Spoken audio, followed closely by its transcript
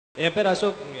என் பேர்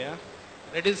அசோக்குங்கய்யா.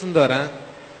 ரெட்டில்ஸ்லேருந்து வரேன்.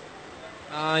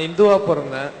 நான் இந்துவாக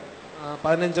பிறந்தேன்.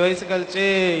 15 வயசு கழிச்சு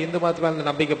இந்து மதத்து மேலே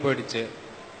நம்பிக்கை போயிடுச்சு.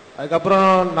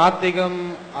 அதுக்கப்புறம் நாத்திகம்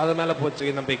அது மேலே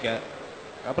போச்சு நம்பிக்கை.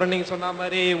 அப்புறம் நீங்கள் சொன்ன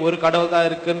மாதிரி ஒரு கடவுள் தான்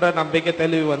இருக்குன்ற நம்பிக்கை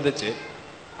தெளிவு வந்துச்சு.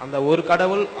 அந்த ஒரு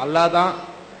கடவுள் அல்லாஹ் தான்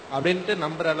அப்படின்ட்டு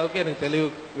நம்புற அளவுக்கு எனக்கு தெளிவு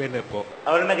வேணும். இப்போ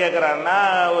அவர் என்ன கேட்குறாருன்னா,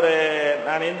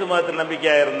 நான் இந்து மதத்தில்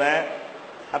நம்பிக்கையாக இருந்தேன்,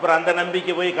 அப்புறம் அந்த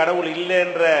நம்பிக்கை போய் கடவுள்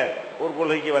இல்லைன்ற ஒரு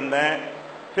கொள்கைக்கு வந்தேன்.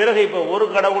 பிறகு இப்போ ஒரு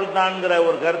கடவுள் தான்ங்கிற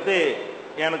ஒரு கருத்து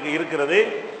எனக்கு இருக்கிறது.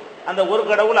 அந்த ஒரு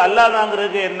கடவுள்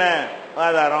அல்லாதாங்கிறதுக்கு என்ன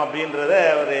ஆதாரம் அப்படின்றத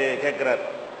அவர் கேட்குறார்.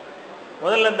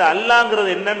 முதல்ல இந்த அல்லாங்கிறது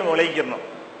என்னன்னு விளைக்கணும்.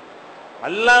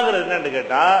 அல்லாங்கிறது என்னன்னு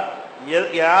கேட்டால்,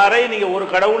 யாரை நீங்கள் ஒரு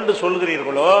கடவுள்னு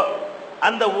சொல்கிறீர்களோ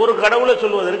அந்த ஒரு கடவுளை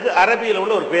சொல்வதற்கு அரபியில்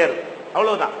உள்ள ஒரு பேர்,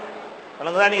 அவ்வளவுதான்.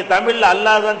 தான் நீங்கள் தமிழில்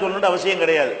அல்லாதான் சொல்லணும்னு அவசியம்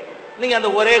கிடையாது. நீங்கள்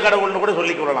அந்த ஒரே கடவுள்னு கூட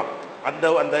சொல்லிக் கொள்ளலாம்.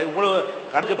 அந்த அந்த இவ்வளவு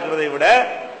கணக்குறதை விட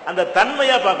அந்த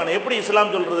தன்மையா பார்க்கணும். எப்படி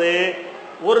இஸ்லாம் சொல்றது,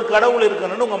 ஒரு கடவுள்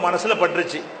இருக்கணும்னு உங்க மனசுல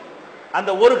பட்டுருச்சு.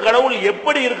 அந்த ஒரு கடவுள்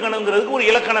எப்படி இருக்கணுங்கிறதுக்கு ஒரு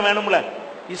இலக்கணம் வேணும்ல.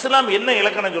 இஸ்லாம் என்ன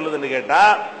இலக்கணம் சொல்லுதுன்னு கேட்டா,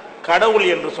 கடவுள்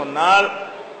என்று சொன்னால்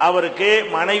அவருக்கு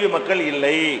மனைவி மக்கள்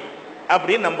இல்லை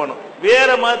அப்படின்னு நம்பணும். வேற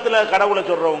மதத்துல கடவுளை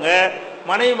சொல்றவங்க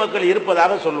மனைவி மக்கள்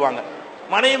இருப்பதாக சொல்லுவாங்க.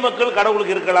 மனைவி மக்கள்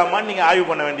கடவுளுக்கு இருக்கலாமான்னு நீங்க ஆய்வு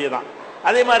பண்ண வேண்டியதுதான்.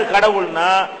 அதே மாதிரி கடவுள்னா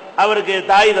அவருக்கு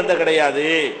தாய் தந்தை கிடையாது.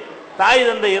 தாய்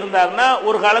தந்தை இருந்தாருன்னா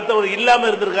ஒரு காலத்தை அவர் இல்லாம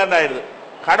இருந்திருக்காரு ஆயிடுது.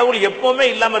 கடவுள் எப்பவுமே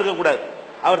இல்லாம இருக்கக்கூடாது.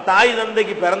 அவர் தாய்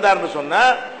தந்தைக்கு பிறந்தார்னு சொன்னா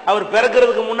அவர்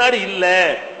பிறக்கிறதுக்கு முன்னாடி இல்லை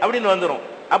அப்படின்னு வந்துடும்.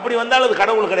 அப்படி வந்தாலும் அது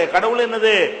கடவுள் கிடையாது. கடவுள்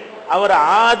என்னது, அவர்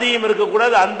ஆதியும்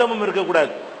இருக்கக்கூடாது அந்தமும்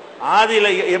இருக்கக்கூடாது.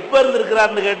 ஆதியில எப்ப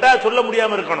இருந்திருக்கிறார்னு கேட்டா சொல்ல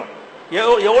முடியாம இருக்கணும்.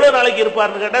 எவ்வளவு நாளைக்கு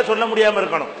இருப்பார்னு கேட்டா சொல்ல முடியாம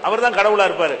இருக்கணும். அவர் தான் கடவுளா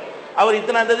இருப்பாரு. அவர்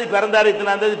இத்தனாம் தேதி பிறந்தாரு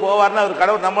இத்தனாம் தேதி போவார்னா அவர்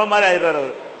கடவுள் நம்ம மாதிரி ஆயிடுறாரு.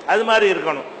 அவர் அது மாதிரி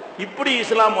இருக்கணும். இப்படி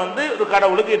இஸ்லாம் ஒரு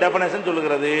கடவுளுக்கு டெபனேஷன்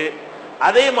சொல்லுகிறது.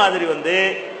 அதே மாதிரி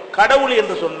கடவுள்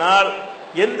என்று சொன்னால்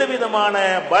எந்த விதமான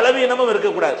பலவீனமும்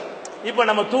இருக்கக்கூடாது. இப்ப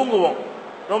நம்ம தூங்குவோம்,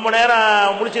 ரொம்ப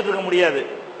நேரம் முடிச்சிட்டு இருக்க முடியாது.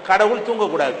 கடவுள்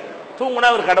தூங்கக்கூடாது. தூங்குனா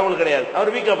அவர் கடவுள் கிடையாது,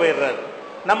 அவர் வீக்கா போயிடுறாரு.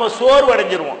 நம்ம சோர்வு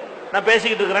அடைஞ்சிருவோம். நான்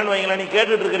பேசிக்கிட்டு இருக்கிறேன்னு வைங்களேன், நீங்க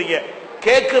கேட்டுட்டு இருக்கிறீங்க,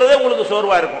 கேட்கறதே உங்களுக்கு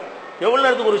சோர்வா இருக்கும். எவ்வளவு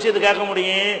நேரத்துக்கு ஒரு விஷயத்தை கேட்க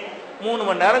முடியும்? 3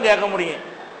 மணி நேரம் கேட்க முடியும்.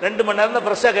 2 மணி நேரம் தான்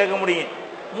ஃப்ரெஷ்ஷா கேட்க முடியும்.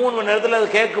 3 மணி நேரத்தில் அது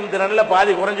கேட்கும் திறன்ல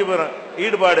பாதி குறைஞ்சு போயிடும்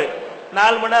ஈடுபாடு.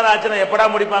 4 மணி நேரம் ஆச்சுன்னா எப்படா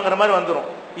முடிப்பாங்கிற மாதிரி வந்துடும்.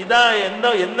 இதான்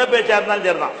என்ன பேச்சா இருந்தாலும்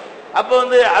சரிதான். அப்போ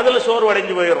அதுல சோர்வு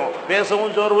அடைஞ்சு போயிடும்.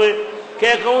 பேசவும் சோர்வு,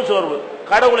 கேட்கவும் சோர்வு.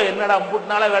 கடவுளை என்னடா 3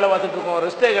 நாளா வேலை பார்த்துட்டு இருக்கோம்,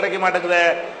 ரெஸ்டே கிடைக்க மாட்டேங்குது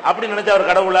அப்படின்னு நினைச்சா அவர்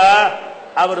கடவுளா?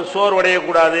 அவர் சோர்வு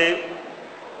அடையக்கூடாது,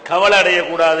 கவலை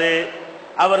அடையக்கூடாது,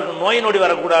 அவருக்கு நோய் நொடி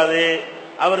வரக்கூடாது,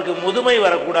 அவருக்கு முதுமை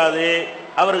வரக்கூடாது,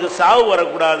 அவருக்கு சாவு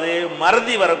வரக்கூடாது,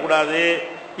 மறதி வரக்கூடாது.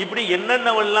 இப்படி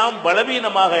என்னென்னவெல்லாம்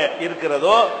பலவீனமாக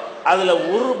இருக்கிறதோ அதுல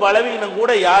ஒரு பலவீனம்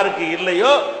கூட யாருக்கு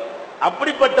இல்லையோ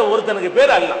அப்படிப்பட்ட ஒருத்தனுக்கு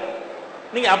பேர் அல்லாஹ்.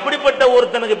 நீங்க அப்படிப்பட்ட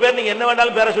ஒருத்தனுக்கு பேர் நீங்க என்ன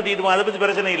வேண்டாலும் பேரை சுட்டிட்டு, அதை பத்தி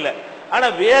பிரச்சனை இல்லை. ஆனா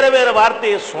வேற வேற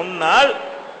வார்த்தையை சொன்னால்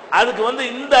அதுக்கு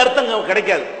இந்த அர்த்தம்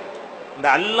கிடைக்காது. இந்த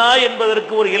அல்லாஹ்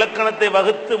என்பதற்கு ஒரு இலக்கணத்தை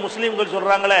வகுத்து முஸ்லிம்கள்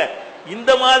சொல்றாங்களே,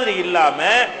 இந்த மாதிரி இல்லாம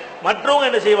மற்றவங்க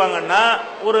என்ன செய்வாங்கன்னா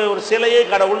ஒரு சிலையை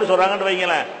கடவுள்னு சொல்றாங்கன்னு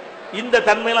வைங்களேன், இந்த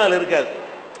தன்மையெல்லாம் அதுல இருக்காது.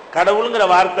 கடவுளுங்கிற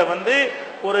வார்த்தை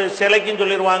ஒரு சிலைக்கும்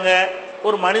சொல்லிடுவாங்க,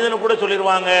 ஒரு மனிதனு கூட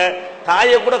சொல்லிடுவாங்க,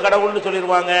 தாயை கூட கடவுள்னு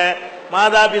சொல்லிடுவாங்க,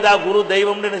 மாதா பிதா குரு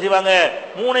தெய்வம்னு என்ன செய்வாங்க,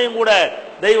 3ஐயும் கூட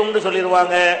தெய்வம்னு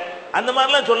சொல்லிடுவாங்க. அந்த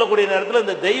மாதிரிலாம் சொல்லக்கூடிய நேரத்தில்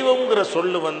இந்த தெய்வம்ங்கிற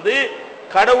சொல்லு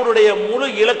கடவுளுடைய முழு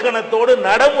இலக்கணத்தோடு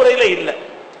நடைமுறையில இல்லை.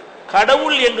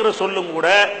 கடவுள் என்கிற சொல்லும் கூட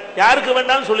யாருக்கு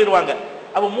வேண்டாலும் சொல்லிடுவாங்க.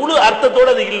 அப்ப முழு அர்த்தத்தோடு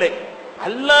அது இல்லை.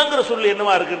 அல்லாங்கிற சொல்லு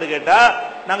என்னவா இருக்குன்னு கேட்டா,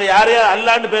 நாங்க யாரையா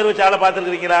அல்லான்னு பேர் வச்சு ஆளை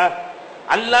பார்த்துருக்கிறீங்களா?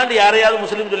 அல்லாண்டு யாரையாவது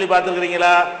முஸ்லீம் சொல்லி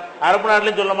பார்த்துருக்கிறீங்களா? அரபு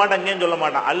நாட்டிலையும் சொல்ல மாட்டோம், அங்கேயும் சொல்ல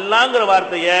மாட்டோம். அல்லாங்கிற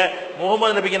வார்த்தையை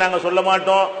முகமது நபிக்கு நாங்க சொல்ல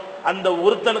மாட்டோம். அந்த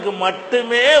ஒருத்தனுக்கு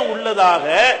மட்டுமே உள்ளதாக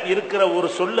இருக்கிற ஒரு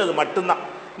சொல் அது மட்டும்தான்.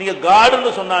 நீங்க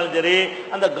காடுன்னு சொன்னாலும் சரி,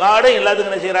 அந்த காடை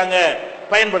எல்லாத்துக்கும் என்ன செய்யறாங்க,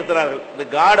 பயன்படுத்துறார்கள். இந்த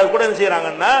காடை கூட என்ன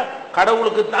செய்யறாங்கன்னா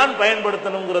கடவுளுக்கு தான்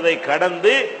பயன்படுத்தணுங்கிறதை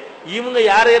கடந்து இவங்க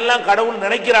யாரையெல்லாம் கடவுள்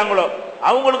நினைக்கிறாங்களோ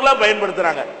அவங்களுக்கெல்லாம்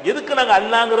பயன்படுத்துறாங்க. எதுக்கு நாங்க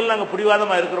அல்லாங்கிறது நாங்க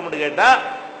பிடிவாதமா இருக்கிறோம்னு கேட்டா,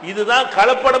 இதுதான்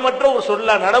கலப்படமற்ற ஒரு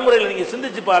சொல்லா. நடைமுறையில் நீங்க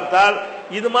சிந்திச்சு பார்த்தால்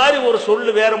இது மாதிரி ஒரு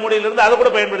சொல்லு வேற மொழியில இருந்து அதை கூட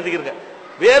பயன்படுத்திக்கிறீங்க.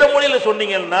 வேற மொழியில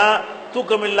சொன்னீங்கன்னா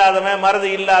தூக்கம் இல்லாதவன், மறதி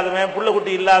இல்லாதவன்,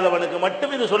 புள்ளக்குட்டி இல்லாதவனுக்கு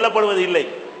மட்டும் இது சொல்லப்படுவது இல்லை.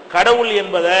 கடவுள்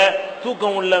என்பதை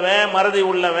தூக்கம் உள்ளவன், மறதி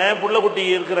உள்ளவன், புள்ளக்குட்டி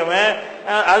இருக்கிறவன்,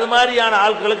 அது மாதிரியான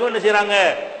ஆட்களுக்கும் என்ன செய்யறாங்க,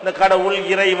 இந்த கடவுள்,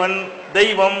 இறைவன்,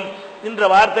 தெய்வம் என்ற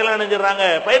வார்த்தையெல்லாம் என்ன செய்யறாங்க,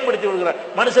 பயன்படுத்தி விடுகிறார்.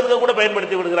 மனுஷனுக்கு கூட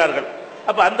பயன்படுத்தி விடுகிறார்கள்.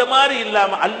 அப்ப அந்த மாதிரி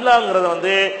இல்லாம அல்லாங்கிறத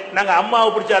நாங்க அம்மாவை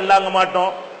பிடிச்சி அல்லாங்க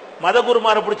மாட்டோம்,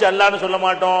 மதகுருமாரை பிடிச்சி அல்லான்னு சொல்ல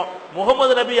மாட்டோம்,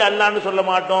 முகமது நபி அல்லான்னு சொல்ல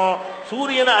மாட்டோம்,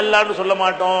 சூரியனை அல்லான்னு சொல்ல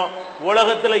மாட்டோம்.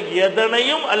 உலகத்துல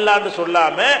எதனையும் அல்லான்னு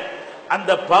சொல்லாம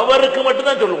அந்த பவருக்கு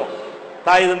மட்டும்தான் சொல்லுவோம்.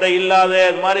 தாய் தந்தை இல்லாத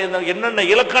இது மாதிரி என்னென்ன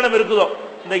இலக்கணம் இருக்குதோ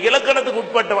இந்த இலக்கணத்துக்கு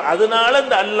உட்பட்டவன். அதனால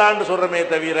இந்த அல்லான்னு சொல்றமே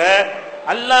தவிர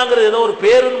அல்லாங்கிறது ஏதோ ஒரு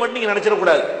பேருன்னு மட்டும் நீங்க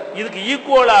நினைச்சிடக்கூடாது. இதுக்கு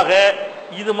ஈக்குவலாக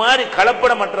இது மாதிரி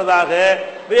கலப்படமற்றதாக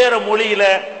வேற மொழியில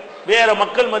வேற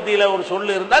மக்கள் மத்தியில ஒரு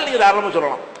சொல்லு இருந்தால் நீங்க தாராளமா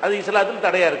சொல்லலாம். அது இஸ்லாத்தில்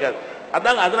தடையா இருக்காது.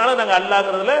 அதாங்க, அதனால நாங்க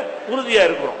அல்லாங்கிறதுல உறுதியா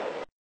இருக்கிறோம்.